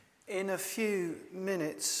In a few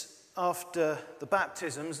minutes after the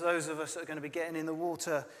baptisms, those of us that are going to be getting in the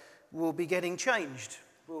water will be getting changed.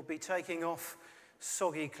 We'll be taking off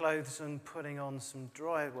soggy clothes and putting on some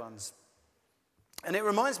dry ones. And it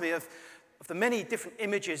reminds me of the many different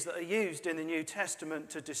images that are used in the New Testament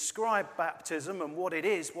to describe baptism and what it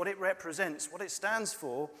is, what it represents, what it stands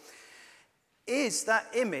for, is that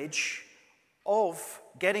image of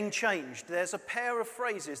getting changed. There's a pair of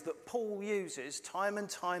phrases that Paul uses time and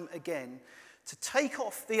time again to take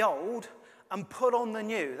off the old and put on the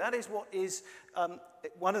new. That is what is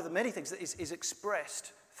one of the many things that is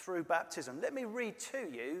expressed through baptism. Let me read to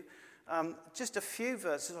you just a few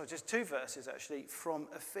verses, or just two verses actually, from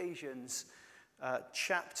Ephesians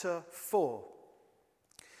chapter 4.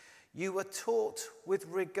 You were taught with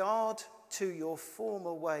regard to your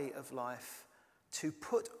former way of life to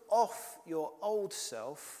put off your old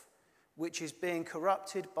self, which is being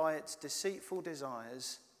corrupted by its deceitful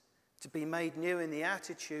desires, to be made new in the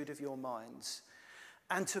attitude of your minds,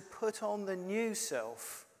 and to put on the new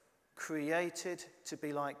self, created to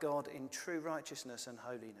be like God in true righteousness and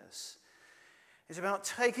holiness. It's about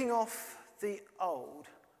taking off the old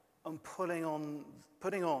and putting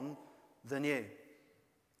on the new.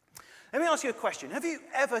 Let me ask you a question. Have you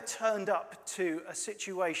ever turned up to a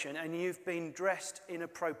situation and you've been dressed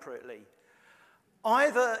inappropriately?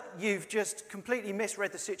 Either you've just completely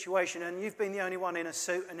misread the situation and you've been the only one in a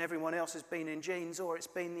suit and everyone else has been in jeans, or it's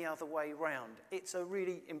been the other way round. It's a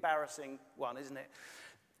really embarrassing one, isn't it?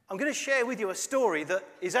 I'm going to share with you a story that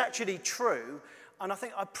is actually true, and I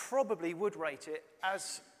think I probably would rate it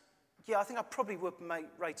as,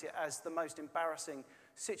 rate it as the most embarrassing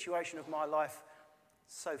situation of my life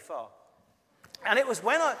so far. And it was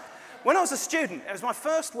when I was a student. It was my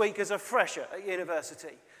first week as a fresher at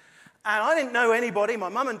university. And I didn't know anybody. My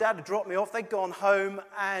mum and dad had dropped me off. They'd gone home.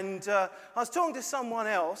 And I was talking to someone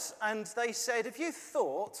else, and they said, have you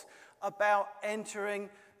thought about entering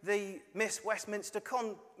the Miss Westminster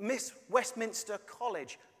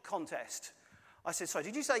College contest? I said, sorry,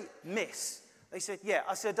 did you say Miss? They said, yeah.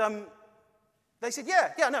 I said, they said,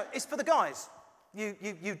 yeah, no, it's for the guys.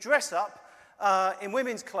 You dress up in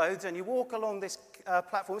women's clothes and you walk along this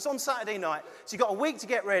platform. It's on Saturday night, so you've got a week to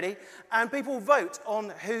get ready, and people vote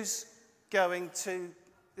on who's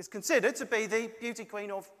is considered to be the beauty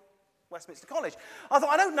queen of Westminster College. I thought,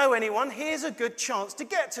 I don't know anyone. Here's a good chance to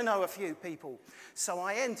get to know a few people. So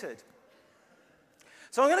I entered.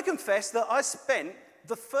 So I'm going to confess that I spent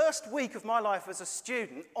the first week of my life as a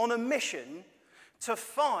student on a mission to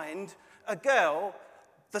find a girl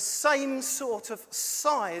the same sort of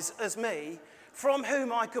size as me from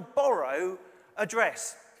whom I could borrow a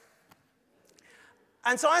dress.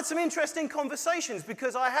 And so I had some interesting conversations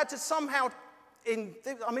because I had to somehow,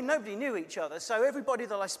 nobody knew each other, so everybody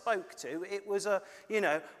that I spoke to, it was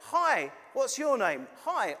hi, what's your name?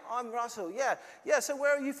 Hi, I'm Russell. Yeah, so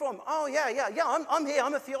where are you from? Oh, yeah, I'm here,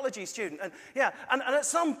 I'm a theology student. And at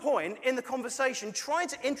some point in the conversation, trying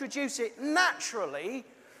to introduce it naturally,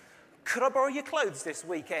 could I borrow your clothes this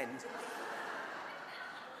weekend?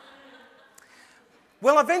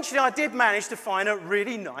 Well, eventually I did manage to find a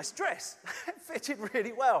really nice dress. It fitted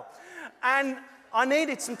really well. And I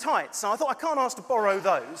needed some tights, so I thought I can't ask to borrow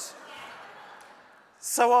those.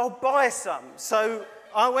 So I'll buy some. So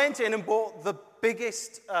I went in and bought the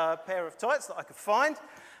biggest pair of tights that I could find.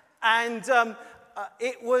 And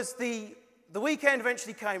it was the weekend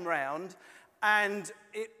eventually came round, and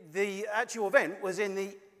the actual event was in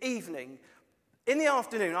the evening. In the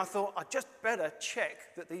afternoon, I thought I'd just better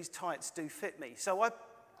check that these tights do fit me. So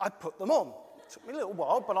I put them on. It took me a little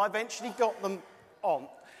while, but I eventually got them on.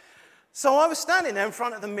 So I was standing there in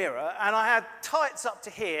front of the mirror, and I had tights up to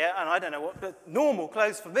here, and I don't know what, but normal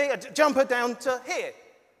clothes for me, a jumper down to here.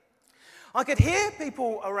 I could hear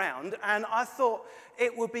people around, and I thought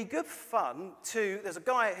it would be good fun there's a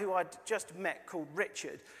guy who I'd just met called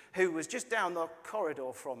Richard, who was just down the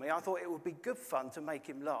corridor from me. I thought it would be good fun to make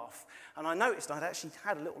him laugh. And I noticed I'd actually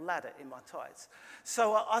had a little ladder in my tights.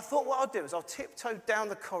 So I thought what I'll do is I'll tiptoe down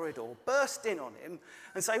the corridor, burst in on him,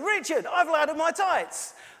 and say, Richard, I've laddered my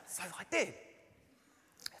tights. So I did.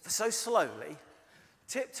 So slowly,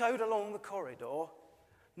 tiptoed along the corridor,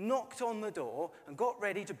 knocked on the door, and got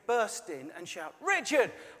ready to burst in and shout,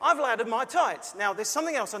 Richard, I've laddered my tights. Now, there's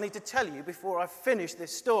something else I need to tell you before I finish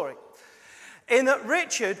this story. In that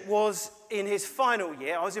Richard was in his final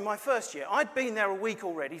year. I was in my first year. I'd been there a week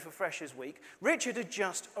already for Freshers' Week. Richard had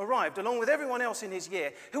just arrived, along with everyone else in his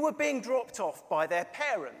year, who were being dropped off by their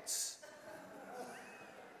parents.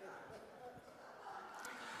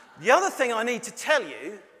 The other thing I need to tell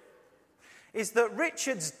you is that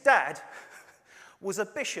Richard's dad was a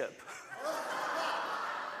bishop.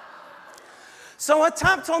 So I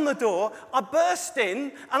tapped on the door, I burst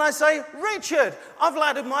in, and I say, "Richard, I've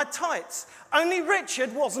laddered my tights." Only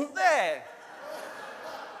Richard wasn't there.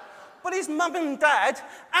 But his mum and dad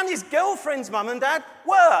and his girlfriend's mum and dad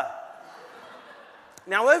were.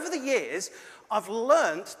 Now, over the years, I've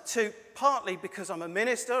learnt to, partly because I'm a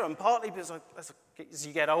minister and partly because as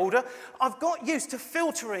you get older, I've got used to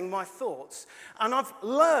filtering my thoughts, and I've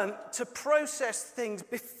learned to process things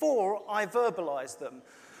before I verbalise them.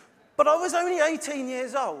 But I was only 18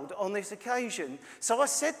 years old on this occasion, so I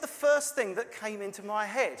said the first thing that came into my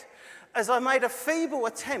head as I made a feeble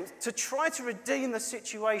attempt to try to redeem the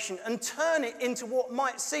situation and turn it into what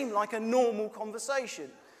might seem like a normal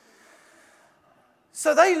conversation.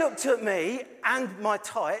 So they looked at me and my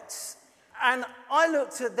tights, and I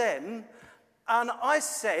looked at them, and I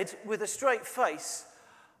said with a straight face,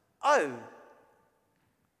 "Oh,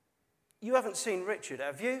 you haven't seen Richard,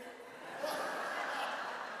 have you?"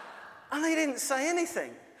 And they didn't say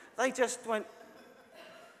anything. They just went.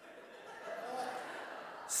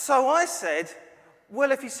 So I said,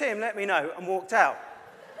 "Well, if you see him, let me know," and walked out.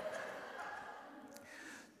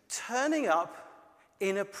 Turning up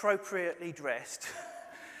inappropriately dressed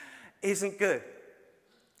isn't good.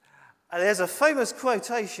 And there's a famous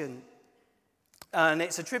quotation, and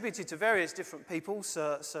it's attributed to various different people,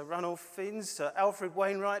 Sir Ranulph Fiennes, Sir Alfred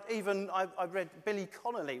Wainwright, even I read Billy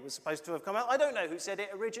Connolly was supposed to have come out. I don't know who said it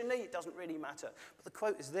originally, it doesn't really matter. But the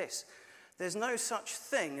quote is this: "There's no such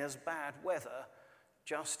thing as bad weather,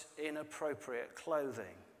 just inappropriate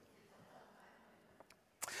clothing."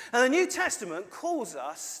 And the New Testament calls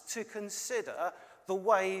us to consider the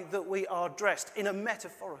way that we are dressed in a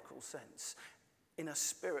metaphorical sense, in a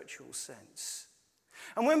spiritual sense.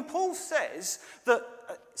 And when Paul says that,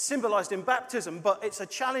 symbolized in baptism, but it's a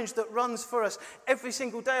challenge that runs for us every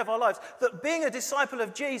single day of our lives, that being a disciple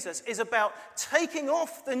of Jesus is about taking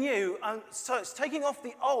off the new, and so it's taking off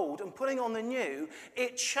the old and putting on the new,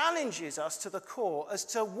 it challenges us to the core as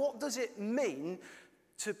to what does it mean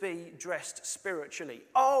to be dressed spiritually.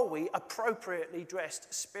 Are we appropriately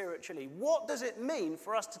dressed spiritually? What does it mean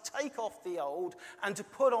for us to take off the old and to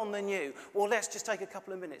put on the new? Well, let's just take a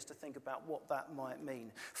couple of minutes to think about what that might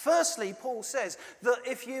mean. Firstly, Paul says that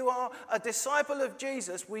if you are a disciple of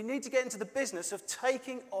Jesus, we need to get into the business of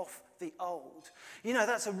taking off the old. You know,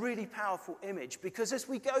 that's a really powerful image, because as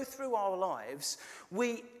we go through our lives,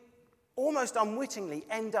 we almost unwittingly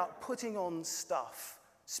end up putting on stuff.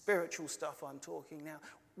 Spiritual stuff I'm talking now,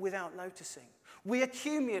 without noticing. We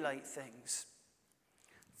accumulate things.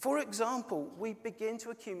 For example, we begin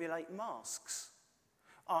to accumulate masks.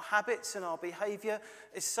 Our habits and our behavior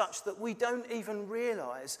is such that we don't even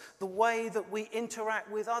realize the way that we interact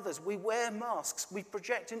with others. We wear masks. We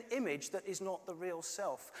project an image that is not the real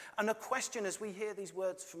self. And a question as we hear these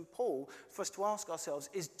words from Paul for us to ask ourselves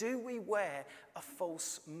is, do we wear a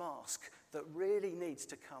false mask that really needs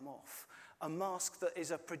to come off? A mask that is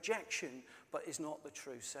a projection but is not the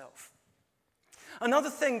true self. Another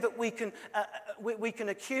thing that we can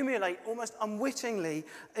accumulate almost unwittingly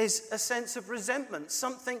is a sense of resentment.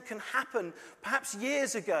 Something can happen perhaps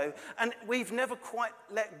years ago and we've never quite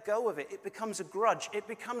let go of it. It becomes a grudge. It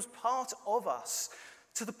becomes part of us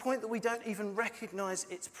to the point that we don't even recognize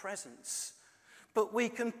its presence. But we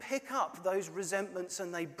can pick up those resentments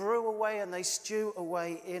and they brew away and they stew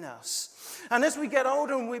away in us. And as we get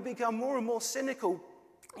older and we become more and more cynical,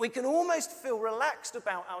 we can almost feel relaxed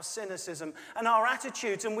about our cynicism and our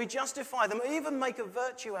attitudes, and we justify them, even make a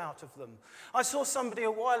virtue out of them. I saw somebody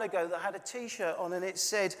a while ago that had a t-shirt on and it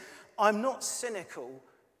said, "I'm not cynical,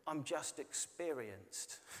 I'm just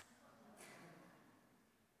experienced."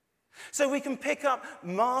 So we can pick up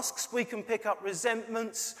masks, we can pick up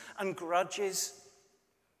resentments and grudges,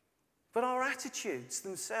 but our attitudes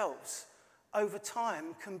themselves over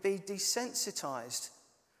time can be desensitized.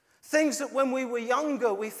 Things that when we were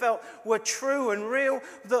younger we felt were true and real,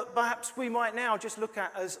 that perhaps we might now just look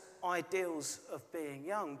at as ideals of being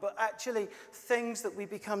young, but actually things that we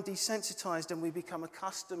become desensitized and we become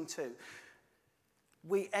accustomed to,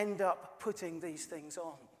 we end up putting these things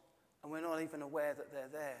on and we're not even aware that they're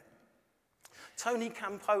there. Tony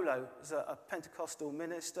Campolo is a Pentecostal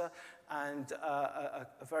minister and a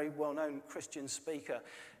very well-known Christian speaker.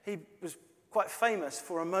 He was quite famous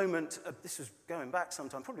for a moment, this was going back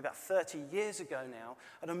sometime, probably about 30 years ago now,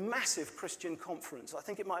 at a massive Christian conference. I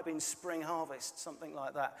think it might have been Spring Harvest, something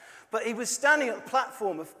like that. But he was standing at the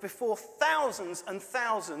platform before thousands and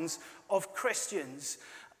thousands of Christians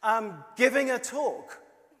giving a talk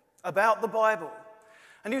about the Bible.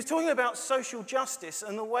 And he was talking about social justice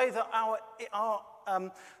and the way that our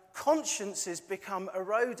consciences become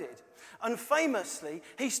eroded. And famously,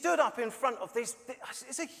 he stood up in front of this,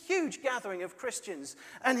 it's a huge gathering of Christians,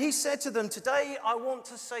 and he said to them, "Today I want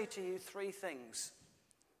to say to you three things.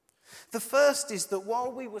 The first is that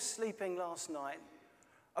while we were sleeping last night,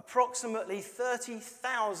 approximately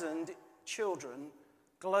 30,000 children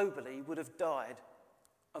globally would have died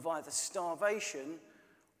of either starvation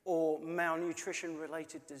or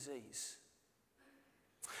malnutrition-related disease.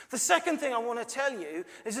 The second thing I want to tell you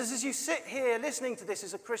is as you sit here listening to this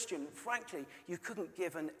as a Christian, frankly, you couldn't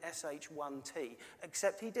give an SH1T,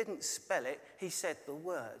 except he didn't spell it, he said the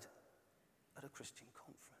word at a Christian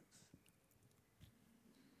conference.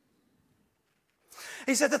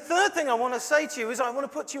 He said, the third thing I want to say to you is I want to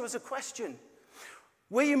put to you as a question.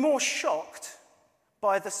 Were you more shocked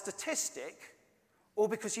by the statistic or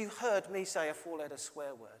because you heard me say a four-letter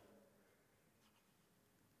swear word?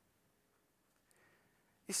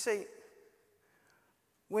 You see,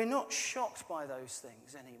 we're not shocked by those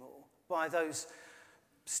things anymore, by those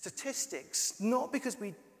statistics, not because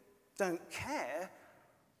we don't care,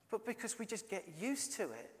 but because we just get used to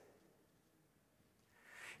it.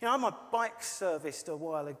 You know, I had my bike serviced a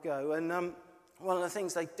while ago, and one of the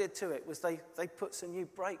things they did to it was they put some new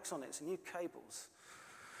brakes on it, some new cables.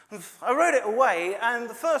 And I rode it away, and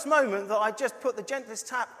the first moment that I just put the gentlest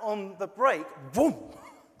tap on the brake, boom!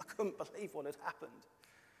 I couldn't believe what had happened.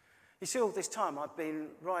 You see, all this time I've been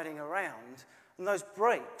riding around, and those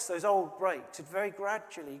brakes, those old brakes, had very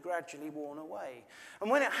gradually worn away. And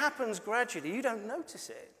when it happens gradually, you don't notice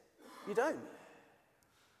it. You don't.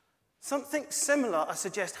 Something similar, I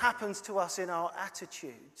suggest, happens to us in our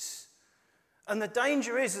attitudes. And the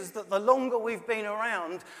danger is that the longer we've been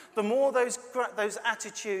around, the more those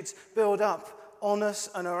attitudes build up on us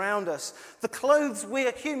and around us. The clothes we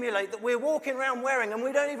accumulate that we're walking around wearing and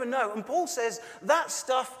we don't even know. And Paul says, that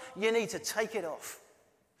stuff, you need to take it off.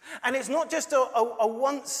 And it's not just a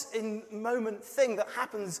once-in-moment thing that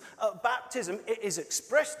happens at baptism. It is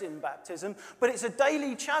expressed in baptism, but it's a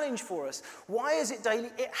daily challenge for us. Why is it daily?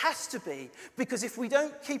 It has to be. Because if we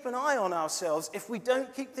don't keep an eye on ourselves, if we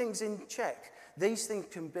don't keep things in check, these things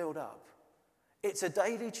can build up. It's a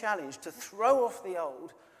daily challenge to throw off the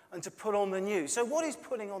old and to put on the new. So what is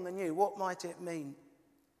putting on the new? What might it mean?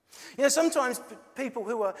 You know, sometimes people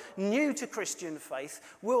who are new to Christian faith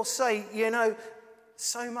will say, you know,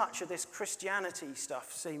 so much of this Christianity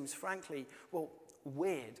stuff seems, frankly, well,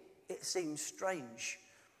 weird. It seems strange.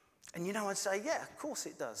 And you know, I'd say, yeah, of course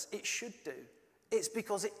it does. It should do. It's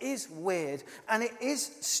because it is weird and it is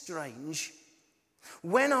strange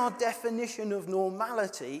when our definition of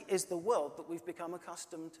normality is the world that we've become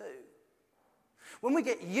accustomed to. When we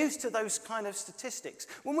get used to those kind of statistics,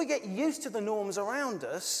 when we get used to the norms around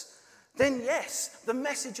us, then yes, the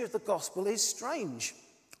message of the gospel is strange.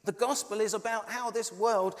 The gospel is about how this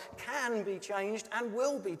world can be changed and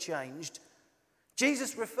will be changed.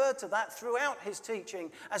 Jesus referred to that throughout his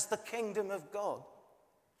teaching as the kingdom of God.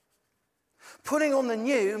 Putting on the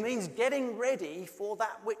new means getting ready for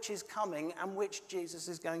that which is coming and which Jesus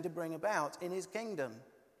is going to bring about in his kingdom.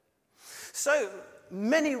 So,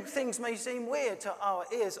 many things may seem weird to our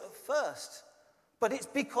ears at first, but it's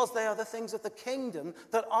because they are the things of the kingdom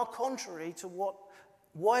that are contrary to what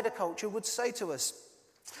wider culture would say to us.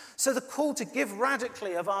 So the call to give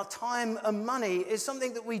radically of our time and money is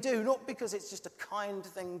something that we do, not because it's just a kind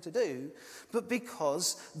thing to do, but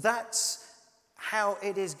because that's how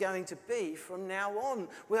it is going to be from now on.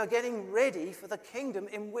 We are getting ready for the kingdom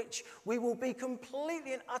in which we will be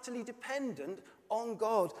completely and utterly dependent on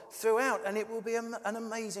God throughout, and it will be an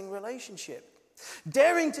amazing relationship.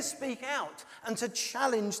 Daring to speak out and to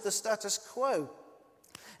challenge the status quo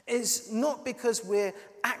is not because we're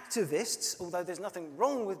activists, although there's nothing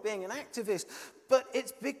wrong with being an activist, but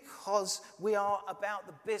it's because we are about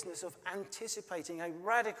the business of anticipating a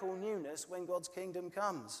radical newness when God's kingdom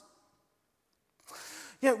comes.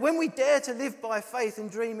 You know, when we dare to live by faith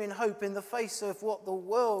and dream in hope in the face of what the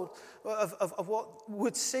world, of what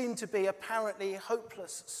would seem to be apparently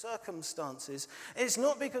hopeless circumstances, it's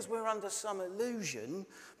not because we're under some illusion,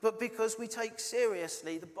 but because we take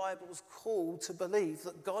seriously the Bible's call to believe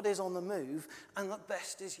that God is on the move and that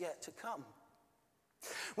best is yet to come.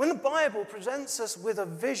 When the Bible presents us with a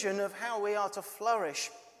vision of how we are to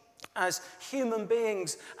flourish as human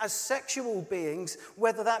beings, as sexual beings,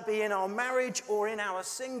 whether that be in our marriage or in our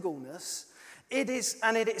singleness, it is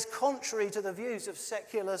contrary to the views of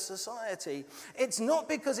secular society. It's not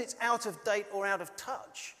because it's out of date or out of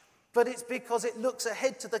touch, but it's because it looks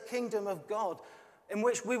ahead to the kingdom of God, in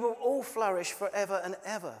which we will all flourish forever and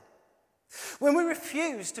ever. When we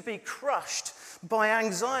refuse to be crushed by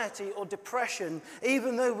anxiety or depression,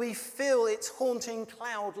 even though we feel its haunting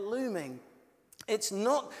cloud looming. It's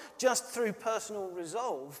not just through personal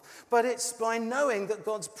resolve, but it's by knowing that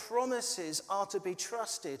God's promises are to be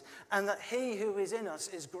trusted and that he who is in us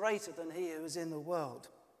is greater than he who is in the world.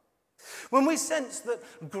 When we sense that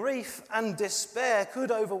grief and despair could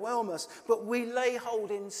overwhelm us, but we lay hold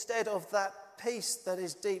instead of that peace that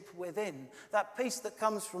is deep within, that peace that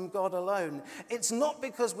comes from God alone, it's not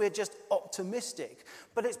because we're just optimistic,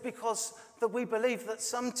 but it's because that we believe that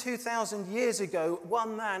some 2,000 years ago,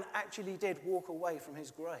 one man actually did walk away from his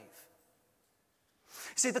grave.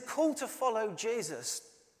 See, the call to follow Jesus,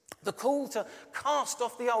 the call to cast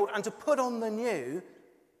off the old and to put on the new,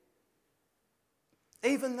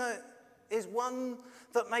 even though it is one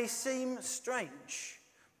that may seem strange,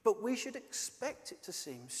 but we should expect it to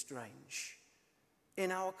seem strange in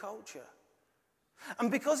our culture. And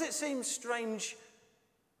because it seems strange,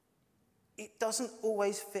 it doesn't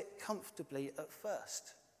always fit comfortably at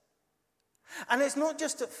first. And it's not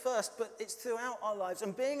just at first, but it's throughout our lives.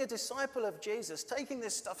 And being a disciple of Jesus, taking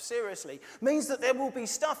this stuff seriously, means that there will be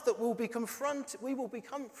stuff that we will be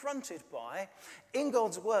confronted by in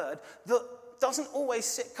God's word that doesn't always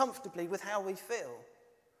sit comfortably with how we feel.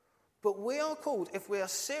 But we are called, if we are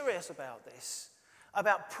serious about this,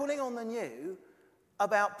 about putting on the new,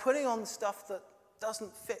 about putting on stuff that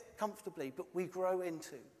doesn't fit comfortably, but we grow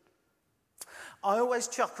into. I always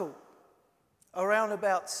chuckle around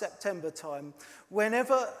about September time,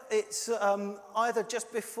 whenever it's either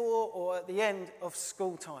just before or at the end of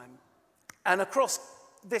school time. And across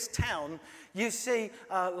this town, you see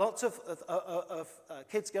lots of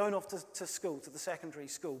kids going off to school, to the secondary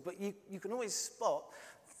school, but you can always spot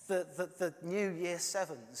the new year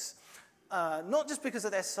sevens, not just because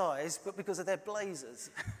of their size, but because of their blazers.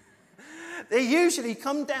 They usually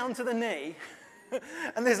come down to the knee,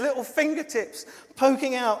 and there's little fingertips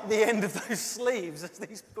poking out the end of those sleeves as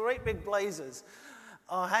these great big blazers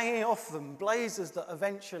are hanging off them, blazers that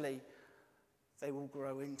eventually they will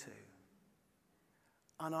grow into.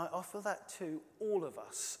 And I offer that to all of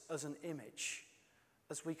us as an image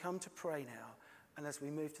as we come to pray now and as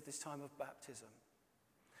we move to this time of baptism.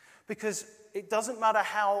 Because it doesn't matter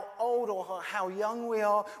how old or how young we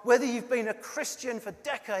are, whether you've been a Christian for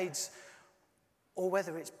decades or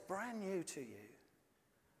whether it's brand new to you,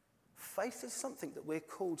 faith is something that we're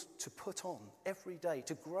called to put on every day,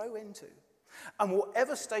 to grow into. And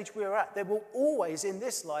whatever stage we're at, there will always in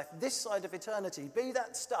this life, this side of eternity, be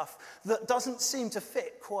that stuff that doesn't seem to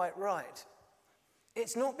fit quite right.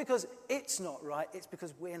 It's not because it's not right, it's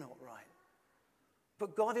because we're not right.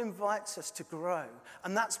 But God invites us to grow.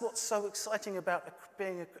 And that's what's so exciting about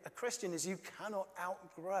being a Christian, is you cannot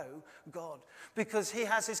outgrow God. Because he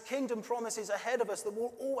has his kingdom promises ahead of us that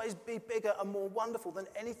will always be bigger and more wonderful than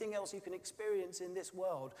anything else you can experience in this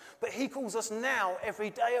world. But he calls us now, every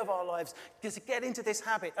day of our lives, to get into this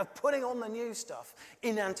habit of putting on the new stuff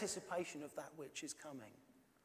in anticipation of that which is coming.